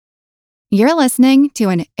You're listening to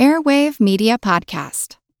an Airwave Media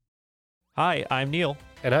Podcast. Hi, I'm Neil.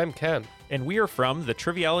 And I'm Ken. And we are from the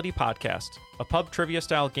Triviality Podcast, a pub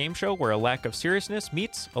trivia-style game show where a lack of seriousness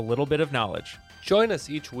meets a little bit of knowledge. Join us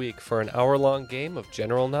each week for an hour-long game of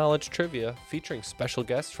general knowledge trivia featuring special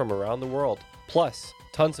guests from around the world, plus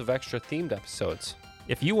tons of extra themed episodes.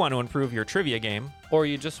 If you want to improve your trivia game, or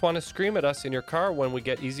you just want to scream at us in your car when we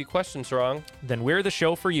get easy questions wrong, then we're the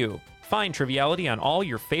show for you. Find Triviality on all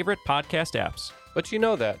your favorite podcast apps. But you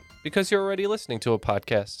know that because you're already listening to a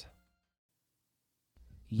podcast.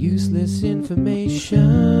 Useless information.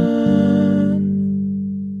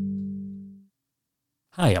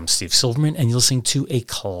 Hi, I'm Steve Silverman, and you're listening to a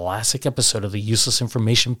classic episode of the Useless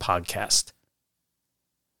Information Podcast.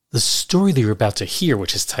 The story that you're about to hear,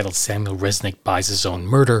 which is titled Samuel Resnick Buys His Own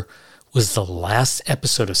Murder, was the last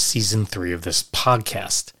episode of Season 3 of this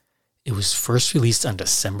podcast. It was first released on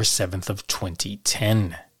December 7th of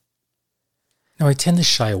 2010. Now, I tend to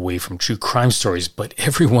shy away from true crime stories, but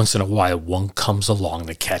every once in a while one comes along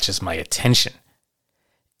that catches my attention.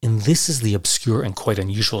 And this is the obscure and quite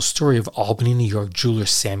unusual story of Albany, New York jeweler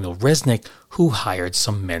Samuel Resnick, who hired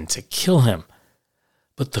some men to kill him.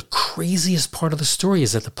 But the craziest part of the story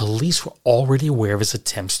is that the police were already aware of his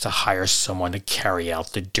attempts to hire someone to carry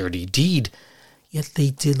out the dirty deed, yet they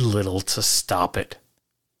did little to stop it.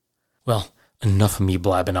 Well, enough of me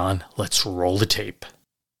blabbing on. Let's roll the tape.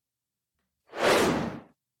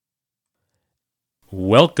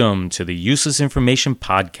 Welcome to the Useless Information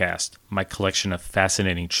Podcast, my collection of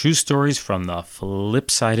fascinating true stories from the flip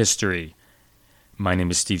side history. My name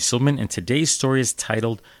is Steve Silverman, and today's story is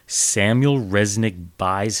titled Samuel Resnick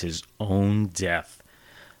Buys His Own Death.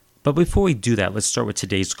 But before we do that, let's start with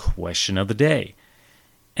today's question of the day.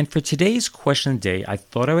 And for today's question of the day, I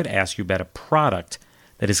thought I would ask you about a product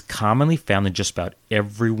that is commonly found in just about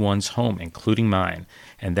everyone's home, including mine,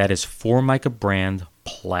 and that is Formica brand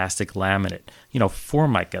plastic laminate. You know,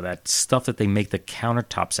 Formica, that stuff that they make the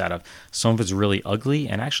countertops out of. Some of it's really ugly,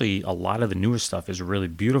 and actually a lot of the newer stuff is really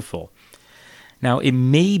beautiful. Now, it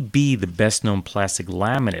may be the best-known plastic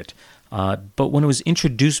laminate, but when it was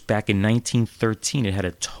introduced back in 1913, it had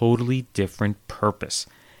a totally different purpose.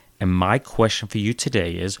 And my question for you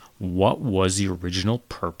today is, what was the original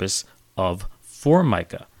purpose of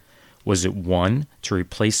Formica? Was it 1, to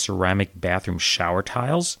replace ceramic bathroom shower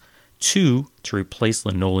tiles, 2, to replace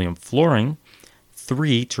linoleum flooring,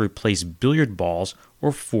 3, to replace billiard balls,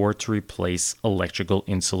 or 4, to replace electrical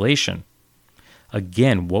insulation?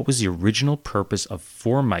 Again, what was the original purpose of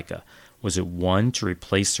Formica? Was it 1, to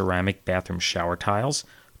replace ceramic bathroom shower tiles,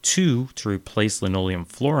 2, to replace linoleum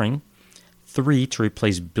flooring, 3, to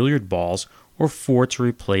replace billiard balls, or 4, to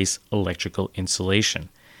replace electrical insulation?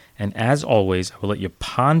 And as always, I will let you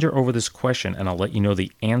ponder over this question, and I'll let you know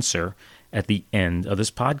the answer at the end of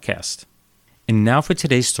this podcast. And now for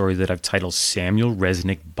today's story that I've titled Samuel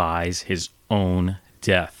Resnick Buys His Own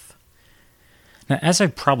Death. Now, as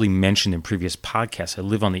I've probably mentioned in previous podcasts, I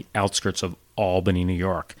live on the outskirts of Albany, New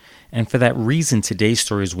York. And for that reason, today's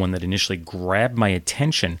story is one that initially grabbed my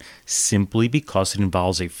attention simply because it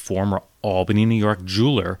involves a former Albany, New York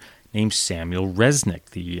jeweler named Samuel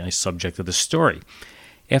Resnick, the subject of the story.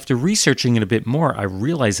 After researching it a bit more, I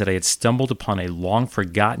realized that I had stumbled upon a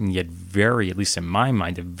long-forgotten yet very, at least in my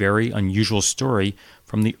mind, a very unusual story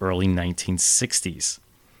from the early 1960s.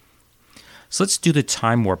 So let's do the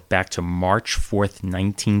time warp back to March 4th,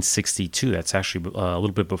 1962. That's actually a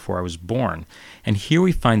little bit before I was born. And here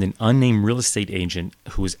we find an unnamed real estate agent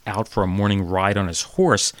who was out for a morning ride on his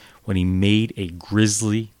horse when he made a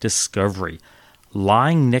grisly discovery.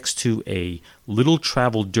 Lying next to a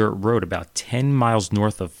little-traveled dirt road about 10 miles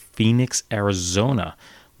north of Phoenix, Arizona,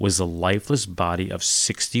 was the lifeless body of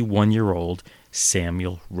 61-year-old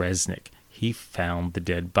Samuel Resnick. He found the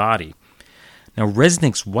dead body. Now,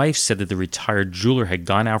 Resnick's wife said that the retired jeweler had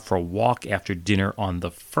gone out for a walk after dinner on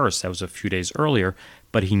the 1st, that was a few days earlier,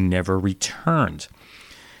 but he never returned.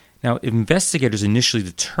 Now, investigators initially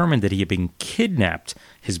determined that he had been kidnapped,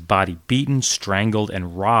 his body beaten, strangled,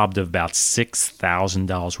 and robbed of about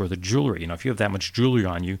 $6,000 worth of jewelry. You know, if you have that much jewelry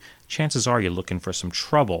on you, chances are you're looking for some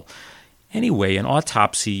trouble. Anyway, an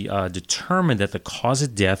autopsy determined that the cause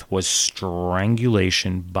of death was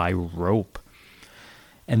strangulation by rope.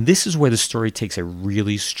 And this is where the story takes a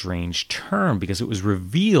really strange turn, because it was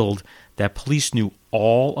revealed that police knew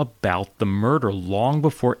all about the murder long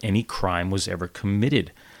before any crime was ever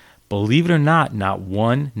committed. Believe it or not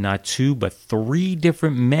 1, not 2, but 3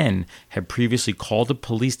 different men had previously called the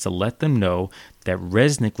police to let them know that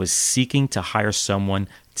Resnick was seeking to hire someone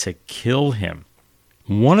to kill him.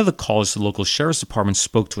 One of the callers to the local sheriff's department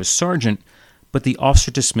spoke to a sergeant, but the officer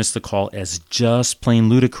dismissed the call as just plain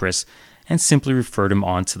ludicrous and simply referred him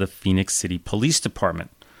on to the Phoenix City Police Department.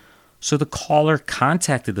 So the caller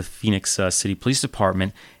contacted the Phoenix City Police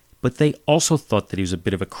Department, but they also thought that he was a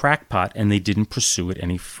bit of a crackpot and they didn't pursue it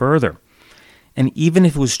any further. And even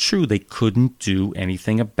if it was true, they couldn't do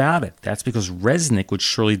anything about it. That's because Resnick would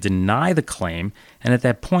surely deny the claim, and at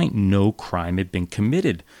that point, no crime had been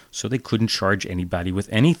committed, so they couldn't charge anybody with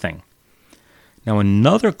anything. Now,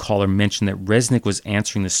 another caller mentioned that Resnick was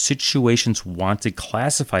answering the Situations Wanted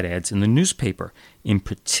classified ads in the newspaper, in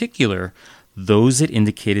particular, those that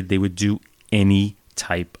indicated they would do any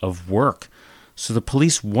type of work. So the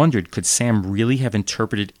police wondered, could Sam really have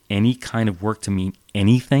interpreted any kind of work to mean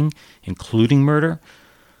anything, including murder?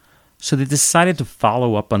 So they decided to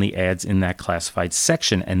follow up on the ads in that classified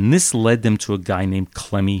section, and this led them to a guy named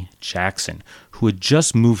Clemmy Jackson, who had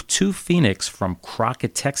just moved to Phoenix from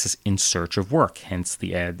Crockett, Texas, in search of work, hence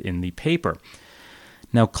the ad in the paper.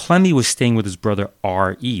 Now, Clemmy was staying with his brother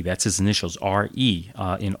R.E., that's his initials, R.E.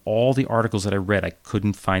 In all the articles that I read, I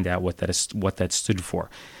couldn't find out what that stood for.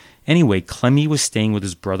 Anyway, Clemmy was staying with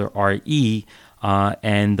his brother R.E.,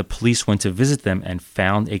 and the police went to visit them and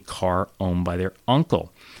found a car owned by their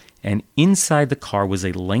uncle. And inside the car was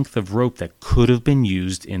a length of rope that could have been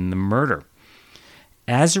used in the murder.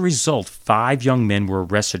 As a result, 5 young men were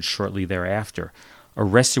arrested shortly thereafter.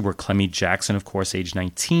 Arrested were Clemmy Jackson, of course, age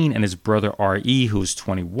 19, and his brother R.E., who was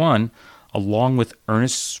 21, along with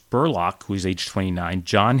Ernest Spurlock, who is age 29,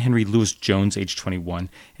 John Henry Lewis Jones, age 21,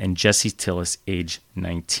 and Jesse Tillis, age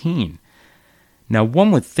 19. Now,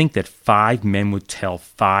 one would think that 5 men would tell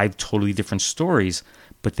 5 totally different stories,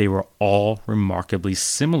 but they were all remarkably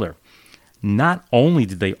similar. Not only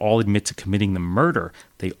did they all admit to committing the murder,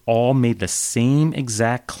 they all made the same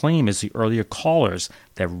exact claim as the earlier callers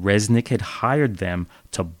that Resnick had hired them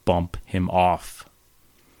to bump him off.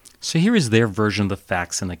 So here is their version of the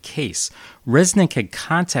facts in the case. Resnick had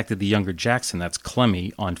contacted the younger Jackson, that's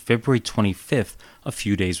Clemmy, on February 25th, a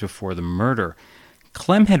few days before the murder.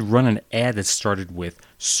 Clem had run an ad that started with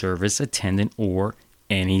service attendant or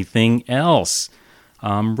anything else.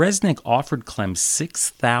 Resnick offered Clem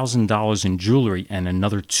 $6,000 in jewelry and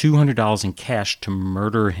another $200 in cash to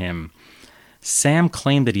murder him. Sam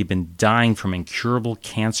claimed that he had been dying from incurable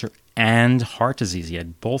cancer and heart disease. He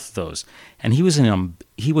had both of those. And he was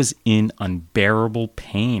in unbearable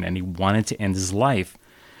pain, and he wanted to end his life.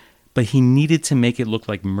 But he needed to make it look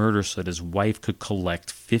like murder so that his wife could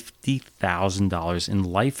collect $50,000 in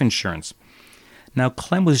life insurance. Now,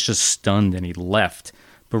 Clem was just stunned and he left.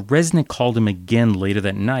 But Resnick called him again later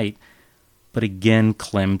that night, but again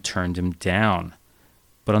Clem turned him down.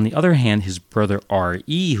 But on the other hand, his brother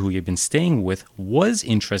R.E., who he had been staying with, was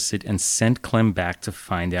interested and sent Clem back to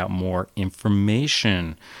find out more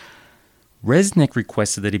information. Resnick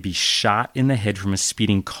requested that he be shot in the head from a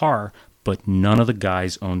speeding car, but none of the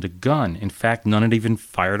guys owned a gun. In fact, none had even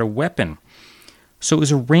fired a weapon. So it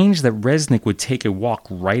was arranged that Resnick would take a walk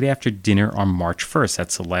right after dinner on March 1st.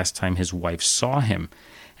 That's the last time his wife saw him.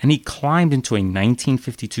 And he climbed into a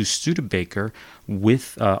 1952 Studebaker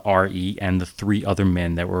with R.E. and the 3 other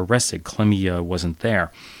men that were arrested. Clemmy wasn't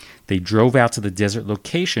there. They drove out to the desert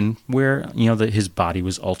location where, his body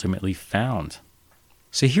was ultimately found.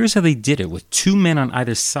 So here's how they did it. With 2 men on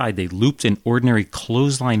either side, they looped an ordinary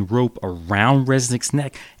clothesline rope around Resnick's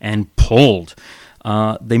neck and pulled.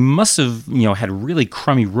 They must have, had a really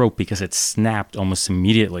crummy rope because it snapped almost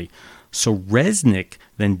immediately. So Resnick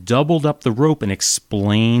then doubled up the rope and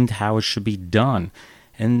explained how it should be done.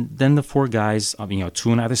 And then the 4 guys,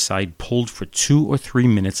 2 on either side, pulled for 2 or 3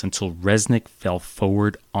 minutes until Resnick fell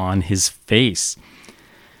forward on his face.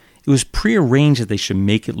 It was prearranged that they should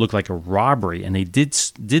make it look like a robbery, and they did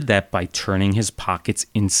that by turning his pockets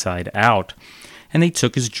inside out. And they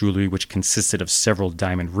took his jewelry, which consisted of several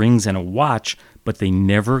diamond rings and a watch, but they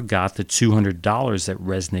never got the $200 that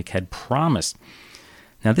Resnick had promised.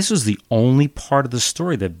 Now, this was the only part of the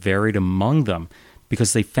story that varied among them,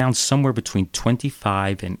 because they found somewhere between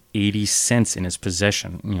 25 and 80 cents in his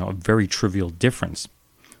possession, a very trivial difference.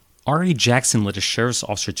 R.E. Jackson led a sheriff's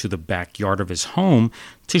officer to the backyard of his home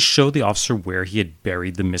to show the officer where he had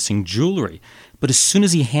buried the missing jewelry. But as soon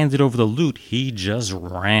as he handed over the loot, he just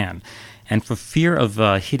ran. And for fear of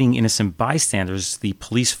hitting innocent bystanders, the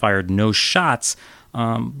police fired no shots,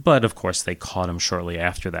 but of course they caught him shortly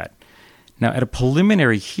after that. Now, at a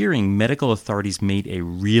preliminary hearing, medical authorities made a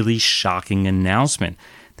really shocking announcement.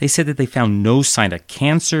 They said that they found no sign of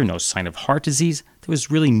cancer, no sign of heart disease. There was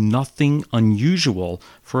really nothing unusual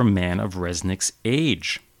for a man of Resnick's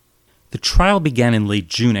age. The trial began in late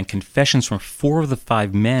June, and confessions from 4 of the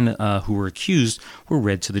 5 men who were accused were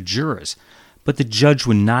read to the jurors. But the judge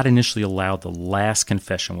would not initially allow the last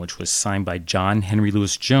confession, which was signed by John Henry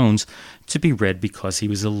Louis Jones, to be read because he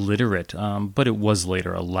was illiterate, but it was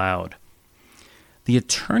later allowed. The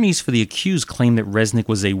attorneys for the accused claimed that Resnick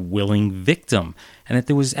was a willing victim and that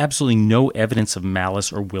there was absolutely no evidence of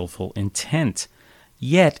malice or willful intent.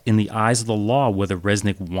 Yet, in the eyes of the law, whether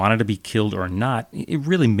Resnick wanted to be killed or not, it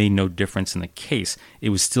really made no difference in the case. It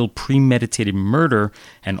was still premeditated murder,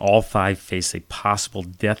 and all five faced a possible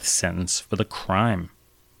death sentence for the crime.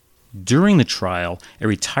 During the trial, a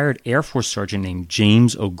retired Air Force sergeant named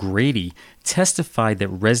James O'Grady testified that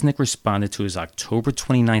Resnick responded to his October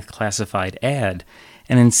 29th classified ad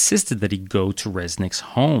and insisted that he go to Resnick's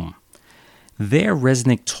home. There,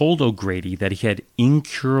 Resnick told O'Grady that he had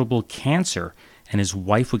incurable cancer and his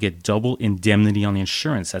wife would get double indemnity on the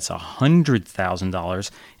insurance. That's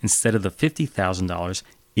 $100,000 instead of the $50,000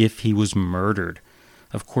 if he was murdered.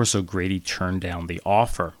 Of course, O'Grady turned down the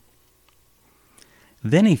offer.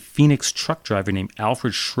 Then a Phoenix truck driver named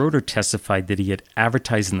Alfred Schroeder testified that he had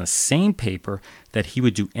advertised in the same paper that he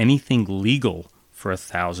would do anything legal for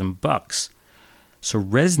 $1,000. So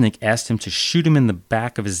Resnick asked him to shoot him in the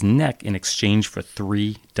back of his neck in exchange for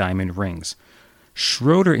 3 diamond rings.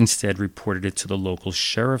 Schroeder instead reported it to the local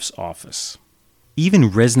sheriff's office.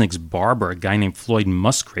 Even Resnick's barber, a guy named Floyd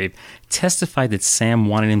Musgrave, testified that Sam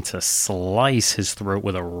wanted him to slice his throat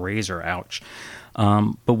with a razor. Ouch.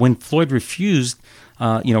 But when Floyd refused,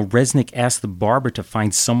 Resnick asked the barber to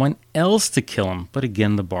find someone else to kill him. But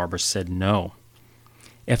again, the barber said no.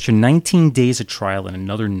 After 19 days of trial and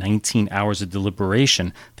another 19 hours of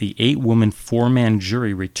deliberation, the 8-woman 4-man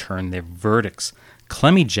jury returned their verdicts.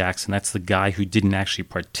 Clemmy Jackson, that's the guy who didn't actually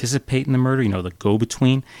participate in the murder, the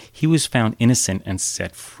go-between, he was found innocent and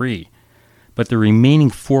set free. But the remaining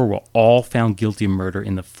 4 were all found guilty of murder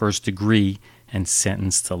in the first degree and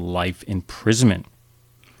sentenced to life imprisonment.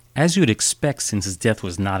 As you would expect, since his death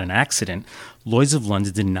was not an accident, Lloyd's of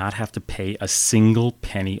London did not have to pay a single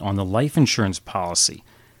penny on the life insurance policy.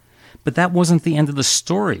 But that wasn't the end of the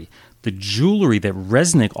story. The jewelry that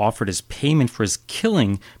Resnick offered as payment for his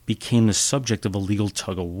killing became the subject of a legal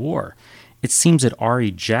tug-of-war. It seems that R.E.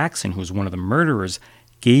 Jackson, who was one of the murderers,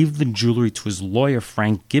 gave the jewelry to his lawyer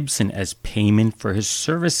Frank Gibson as payment for his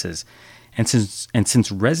services. And since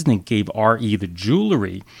Resnick gave R.E. the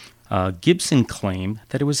jewelry, Gibson claimed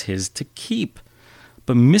that it was his to keep.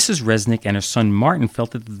 But Mrs. Resnick and her son Martin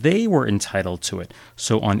felt that they were entitled to it.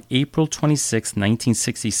 So on April 26,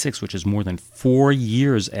 1966, which is more than 4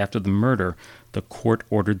 years after the murder, the court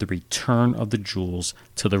ordered the return of the jewels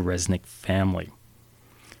to the Resnick family.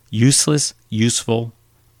 Useless, useful,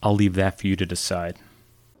 I'll leave that for you to decide.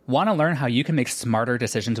 Want to learn how you can make smarter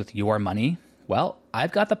decisions with your money? Well,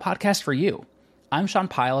 I've got the podcast for you. I'm Sean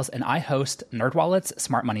Piles, and I host NerdWallet's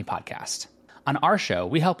Smart Money Podcast. On our show,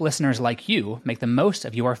 we help listeners like you make the most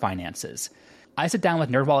of your finances. I sit down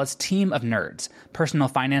with NerdWallet's team of nerds, personal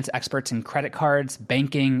finance experts in credit cards,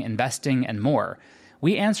 banking, investing, and more.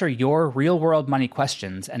 We answer your real-world money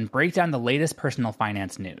questions and break down the latest personal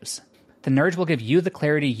finance news. The nerds will give you the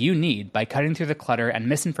clarity you need by cutting through the clutter and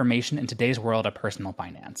misinformation in today's world of personal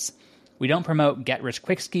finance. We don't promote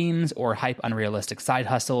get-rich-quick schemes or hype unrealistic side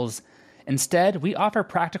hustles. Instead, we offer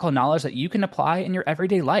practical knowledge that you can apply in your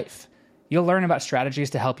everyday life. You'll learn about strategies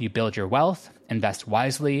to help you build your wealth, invest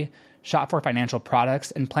wisely, shop for financial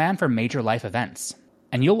products, and plan for major life events.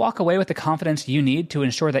 And you'll walk away with the confidence you need to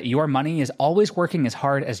ensure that your money is always working as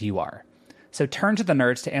hard as you are. So turn to the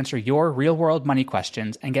nerds to answer your real-world money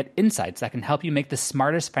questions and get insights that can help you make the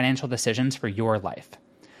smartest financial decisions for your life.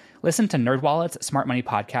 Listen to NerdWallet's Smart Money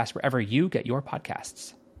Podcast wherever you get your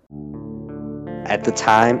podcasts. At the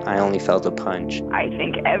time, I only felt a punch. I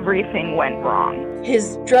think everything went wrong.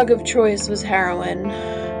 His drug of choice was heroin.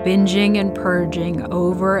 Binging and purging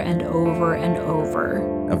over and over and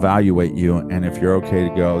over. Evaluate you, and if you're okay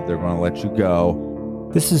to go, they're going to let you go.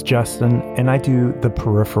 This is Justin, and I do the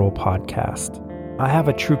Peripheral podcast. I have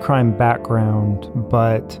a true crime background,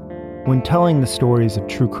 but when telling the stories of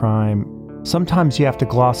true crime, sometimes you have to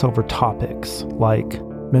gloss over topics like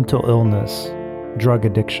mental illness, drug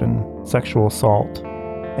addiction, sexual assault.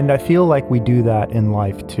 And I feel like we do that in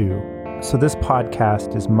life too. So this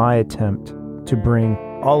podcast is my attempt to bring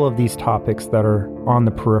all of these topics that are on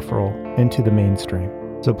the peripheral into the mainstream.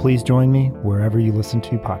 So please join me wherever you listen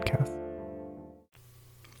to podcasts.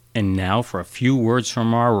 And now for a few words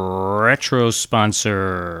from our retro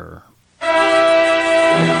sponsor.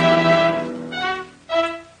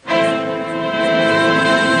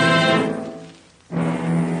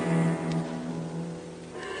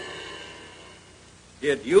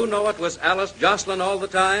 Did you know it was Alice Jocelyn all the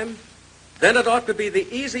time? then it ought to be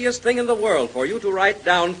the easiest thing in the world for you to write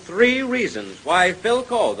down 3 reasons why Phil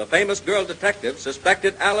Coe, the famous girl detective,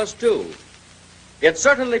 suspected Alice, too. It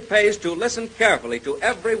certainly pays to listen carefully to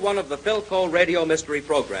every one of the Phil Coe radio mystery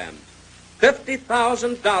programs.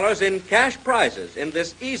 $50,000 in cash prizes in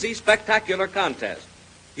this easy, spectacular contest.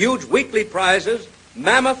 Huge weekly prizes,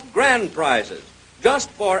 mammoth grand prizes, just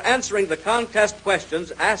for answering the contest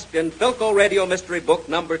questions asked in Phil Coe Radio Mystery Book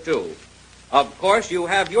number 2. Of course, you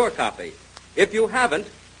have your copy. If you haven't,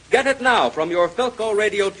 get it now from your Phil Coe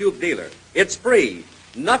Radio Tube dealer. It's free,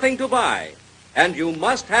 nothing to buy, and you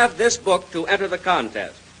must have this book to enter the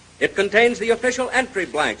contest. It contains the official entry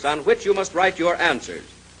blanks on which you must write your answers.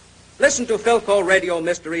 Listen to Phil Coe Radio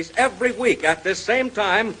Mysteries every week at this same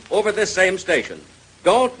time over this same station.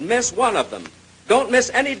 Don't miss one of them. Don't miss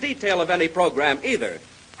any detail of any program either.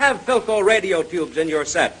 Have Phil Coe radio tubes in your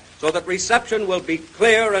set so that reception will be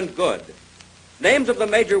clear and good. Names of the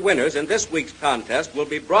major winners in this week's contest will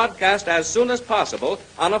be broadcast as soon as possible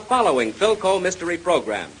on a following Phil Coe mystery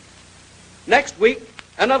program. Next week,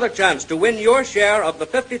 another chance to win your share of the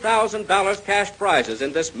 $50,000 cash prizes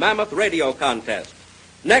in this mammoth radio contest.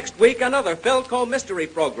 Next week, another Phil Coe mystery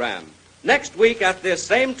program. Next week at this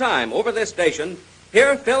same time over this station,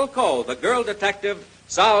 hear Phil Coe, the girl detective,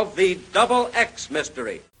 solve the Double X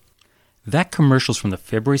mystery. That commercial's from the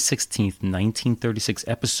February 16th, 1936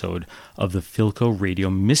 episode of the Phil Coe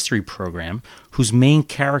Radio Mystery Program, whose main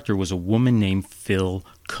character was a woman named Phil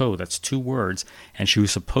Coe. That's 2 words, and she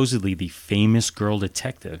was supposedly the famous girl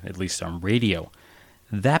detective, at least on radio.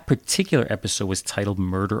 That particular episode was titled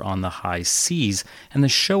Murder on the High Seas, and the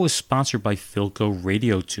show was sponsored by Phil Coe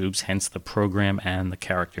Radio Tubes, hence the program and the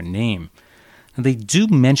character name. Now, they do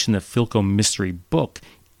mention the Phil Coe Mystery Book,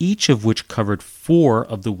 each of which covered 4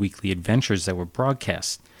 of the weekly adventures that were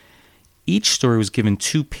broadcast. Each story was given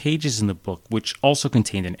 2 pages in the book, which also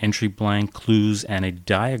contained an entry blank, clues, and a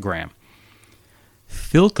diagram.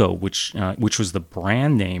 Philco, which was the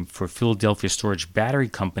brand name for Philadelphia Storage Battery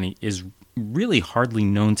Company, is really hardly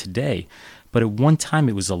known today, but at one time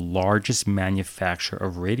it was the largest manufacturer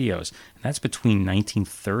of radios, and that's between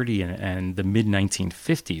 1930 and the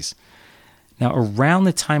mid-1950s. Now, around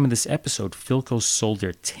the time of this episode, Philco sold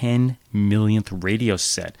their 10 millionth radio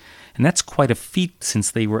set, and that's quite a feat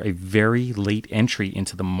since they were a very late entry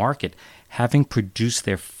into the market, having produced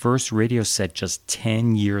their first radio set just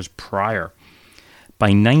 10 years prior. By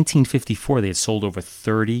 1954, they had sold over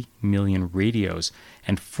 30 million radios,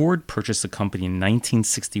 and Ford purchased the company in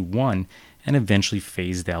 1961 and eventually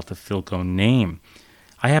phased out the Philco name.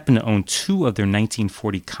 I happen to own 2 of their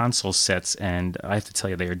 1940 console sets, and I have to tell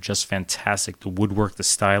you, they are just fantastic. The woodwork, the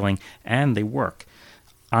styling, and they work.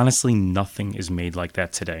 Honestly, nothing is made like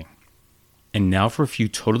that today. And now for a few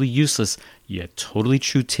totally useless, yet totally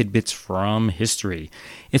true tidbits from history.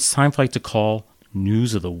 It's time for what I like to call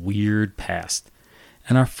News of the Weird Past.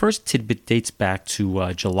 And our first tidbit dates back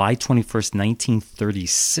to July 21st,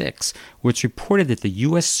 1936, where it's reported that the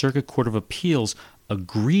U.S. Circuit Court of Appeals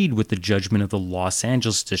agreed with the judgment of the Los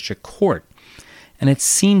Angeles District Court. And it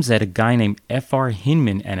seems that a guy named F.R.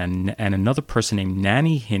 Hinman and another person named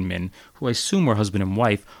Nanny Hinman, who I assume were husband and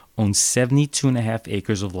wife, owned 72.5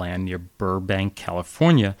 acres of land near Burbank,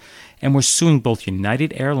 California, and were suing both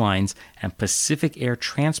United Airlines and Pacific Air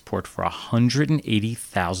Transport for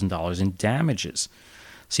 $180,000 in damages.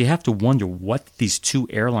 So you have to wonder, what did these 2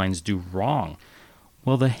 airlines do wrong?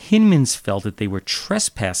 Well, the Hinmans felt that they were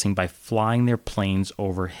trespassing by flying their planes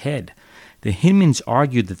overhead. The Hinmans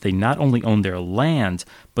argued that they not only owned their land,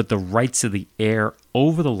 but the rights of the air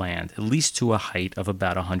over the land, at least to a height of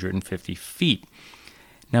about 150 feet.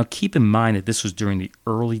 Now, keep in mind that this was during the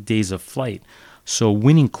early days of flight, so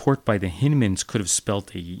winning court by the Hinmans could have spelled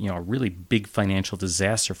a really big financial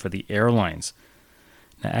disaster for the airlines.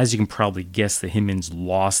 Now, as you can probably guess, the Hinmans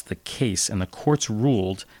lost the case, and the courts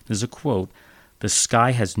ruled, there's a quote, "The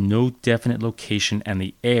sky has no definite location, and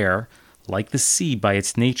the air, like the sea by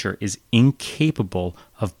its nature, is incapable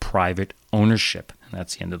of private ownership." And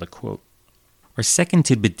that's the end of the quote. Our second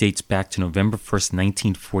tidbit dates back to November 1st,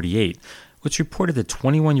 1948, which reported that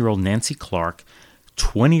 21-year-old Nancy Clark,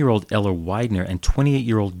 20-year-old Ella Widener, and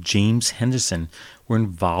 28-year-old James Henderson were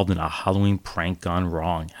involved in a Halloween prank gone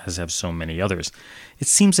wrong, as have so many others. It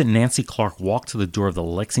seems that Nancy Clark walked to the door of the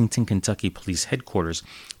Lexington, Kentucky police headquarters,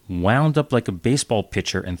 wound up like a baseball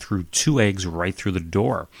pitcher, and threw 2 eggs right through the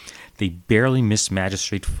door. They barely missed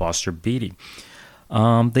Magistrate Foster Beatty.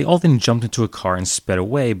 They all then jumped into a car and sped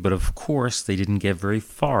away, but of course they didn't get very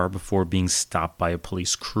far before being stopped by a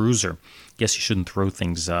police cruiser. Guess you shouldn't throw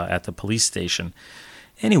things at the police station.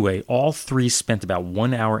 Anyway, all 3 spent about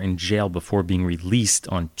 1 hour in jail before being released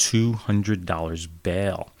on $200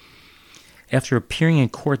 bail. After appearing in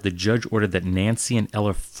court, the judge ordered that Nancy and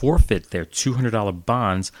Eller forfeit their $200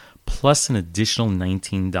 bonds plus an additional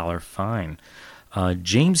 $19 fine.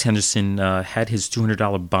 James Henderson had his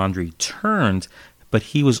 $200 bond returned, but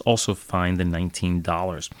he was also fined the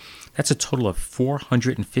 $19. That's a total of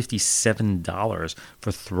 $457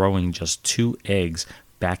 for throwing just 2 eggs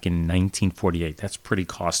back in 1948. That's pretty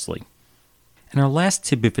costly. And our last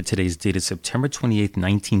tidbit for today's date is September 28,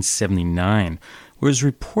 1979, where it was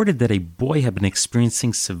reported that a boy had been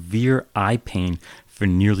experiencing severe eye pain for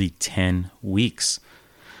nearly 10 weeks.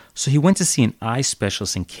 So he went to see an eye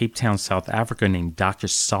specialist in Cape Town, South Africa named Dr.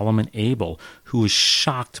 Solomon Abel, who was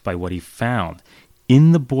shocked by what he found.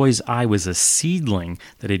 In the boy's eye was a seedling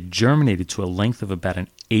that had germinated to a length of about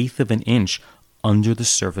 1/8 of an inch under the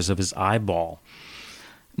surface of his eyeball.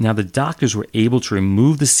 Now, the doctors were able to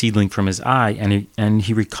remove the seedling from his eye, and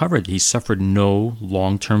he recovered. He suffered no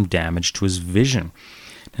long-term damage to his vision.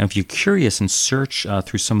 Now, if you're curious and search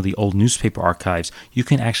through some of the old newspaper archives, you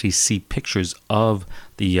can actually see pictures of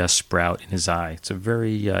the sprout in his eye. It's a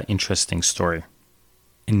very interesting story.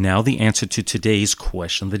 And now the answer to today's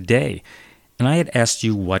question of the day. And I had asked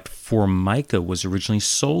you what Formica was originally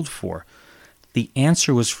sold for. The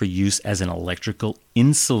answer was for use as an electrical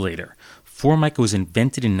insulator. Formica was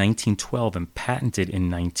invented in 1912 and patented in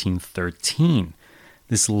 1913.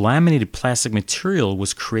 This laminated plastic material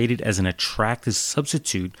was created as an attractive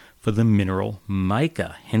substitute for the mineral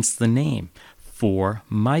mica, hence the name,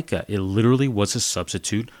 Formica. It literally was a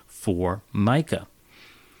substitute for mica.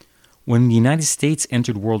 When the United States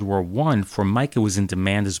entered World War I, Formica was in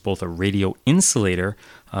demand as both a radio insulator,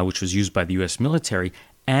 which was used by the U.S. military,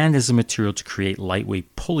 and as a material to create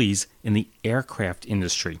lightweight pulleys in the aircraft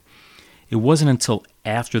industry. It wasn't until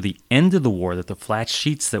after the end of the war that the flat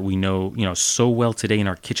sheets that we know so well today in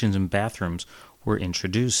our kitchens and bathrooms were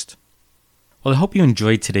introduced. Well, I hope you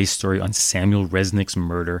enjoyed today's story on Samuel Resnick's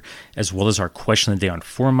murder, as well as our question of the day on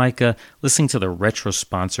Formica, listening to the retro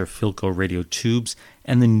sponsor Philco Radio Tubes,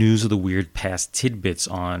 and the news of the weird past tidbits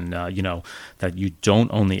on, that you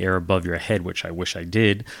don't own the air above your head, which I wish I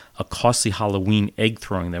did, a costly Halloween egg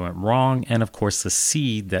throwing that went wrong, and of course the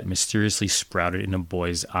seed that mysteriously sprouted in a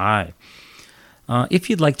boy's eye. If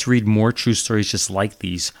you'd like to read more true stories just like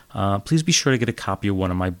these, please be sure to get a copy of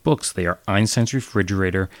one of my books. They are Einstein's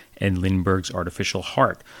Refrigerator and Lindbergh's Artificial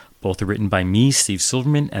Heart. Both are written by me, Steve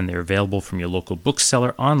Silverman, and they're available from your local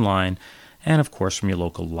bookseller, online, and of course from your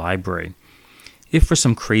local library. If for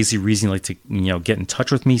some crazy reason you'd like to get in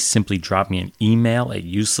touch with me, simply drop me an email at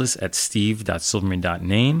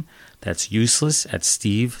useless@steve.silverman.name. That's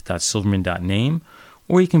useless@steve.silverman.name.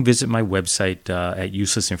 Or you can visit my website at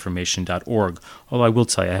uselessinformation.org, although I will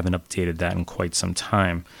tell you I haven't updated that in quite some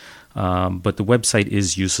time. But the website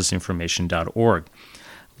is uselessinformation.org.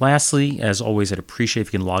 Lastly, as always, I'd appreciate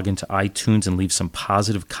if you can log into iTunes and leave some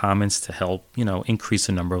positive comments to help, increase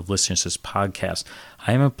the number of listeners to this podcast.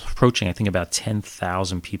 I am approaching, I think, about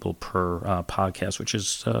 10,000 people per podcast, which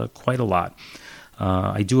is quite a lot.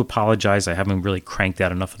 I do apologize. I haven't really cranked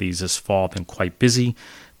out enough of these this fall. I've been quite busy.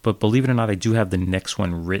 But believe it or not, I do have the next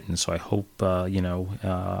one written, so I hope,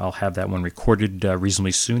 I'll have that one recorded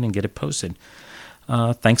reasonably soon and get it posted.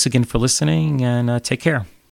 Thanks again for listening, and take care.